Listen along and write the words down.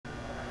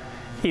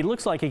He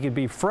looks like he could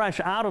be fresh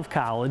out of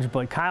college,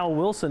 but Kyle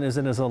Wilson is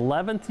in his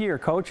 11th year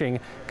coaching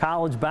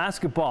college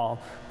basketball.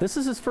 This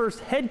is his first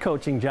head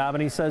coaching job,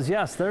 and he says,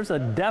 yes, there's a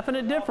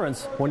definite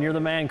difference when you're the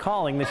man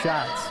calling the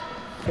shots.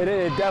 It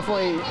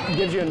definitely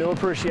gives you a new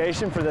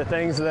appreciation for the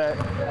things that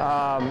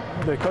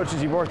the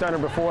coaches you've worked under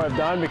before have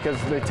done,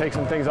 because they take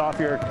some things off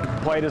your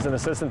plate as an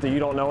assistant that you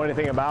don't know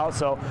anything about.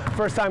 So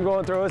first time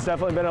going through, it's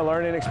definitely been a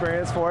learning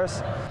experience for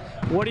us.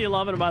 What are you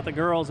loving about the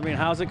girls? I mean,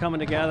 how's it coming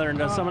together, and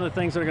some of the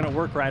things that are going to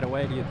work right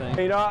away, do you think?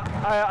 You know,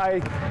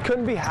 I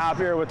couldn't be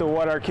happier with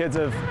what our kids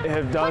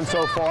have done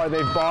so far.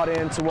 They've bought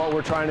into what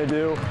we're trying to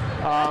do.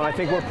 I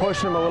think we're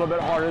pushing them a little bit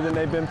harder than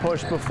they've been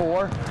pushed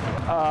before.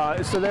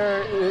 So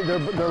they're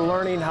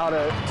learning how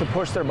to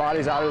push their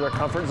bodies out of their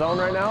comfort zone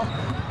right now.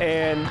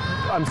 And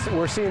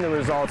we're seeing the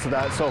results of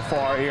that so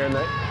far here in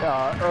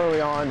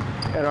early on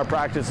in our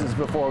practices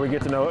before we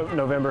get to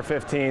November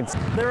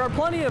 15th. There are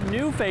plenty of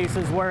new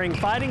faces wearing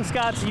Fighting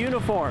Scots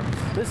uniforms.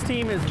 This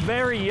team is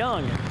very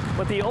young,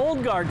 but the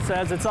old guard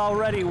says it's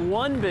already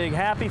one big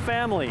happy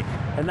family,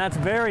 and that's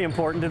very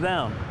important to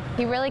them.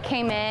 He really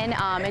came in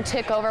and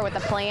took over with a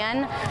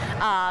plan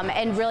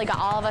and really got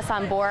all of us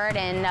on board.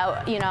 And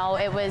you know,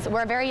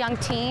 we're a very young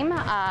team,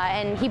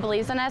 and he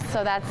believes in us,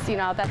 so that's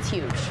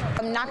huge.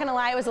 I'm not gonna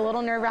lie, it was a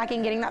little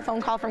nerve-wracking getting that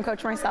phone call from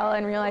Coach Marcella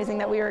and realizing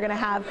that we were gonna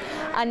have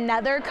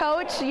another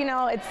coach. You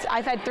know,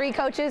 I've had 3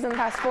 coaches in the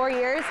past 4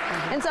 years,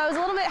 and so I was a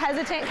little bit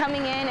hesitant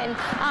coming in. And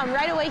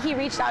right away he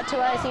reached out to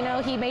us. You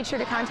know, he made sure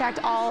to contact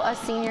all us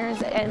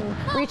seniors and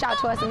reach out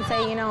to us and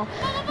say, you know,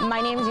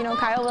 my name's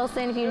Kyle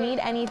Wilson. If you need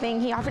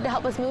anything, he offered to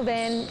help us move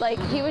in. Like,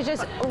 he was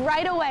just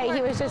right away,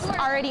 he was just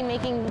already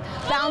making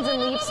bounds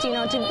and leaps to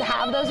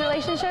have those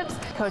relationships.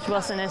 Coach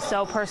Wilson is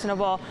so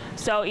personable,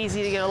 so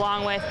easy to get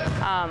along with.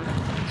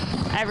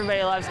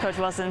 Everybody loves Coach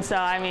Wilson, so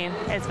I mean,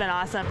 it's been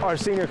awesome. Our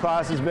senior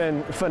class has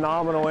been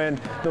phenomenal in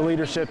the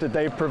leadership that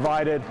they've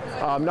provided,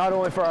 not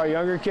only for our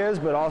younger kids,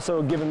 but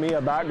also giving me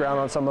a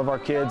background on some of our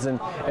kids and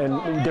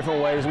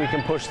different ways we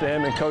can push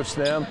them and coach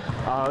them.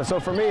 So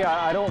for me,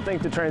 I don't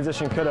think the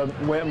transition could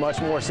have went much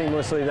more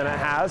seamlessly than it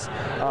has.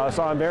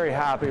 So I'm very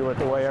happy with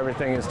the way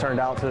everything has turned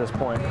out to this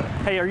point.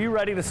 Hey, are you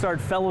ready to start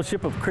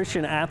Fellowship of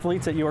Christian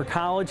Athletes at your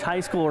college,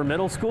 high school, or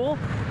middle school?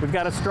 We've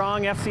got a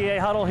strong FCA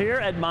huddle here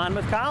at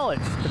Monmouth College.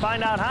 To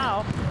find out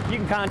how, you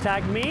can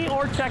contact me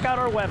or check out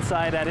our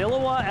website at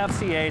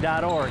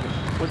illowafca.org.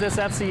 With this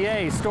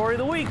FCA Story of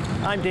the Week,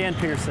 I'm Dan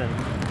Pearson.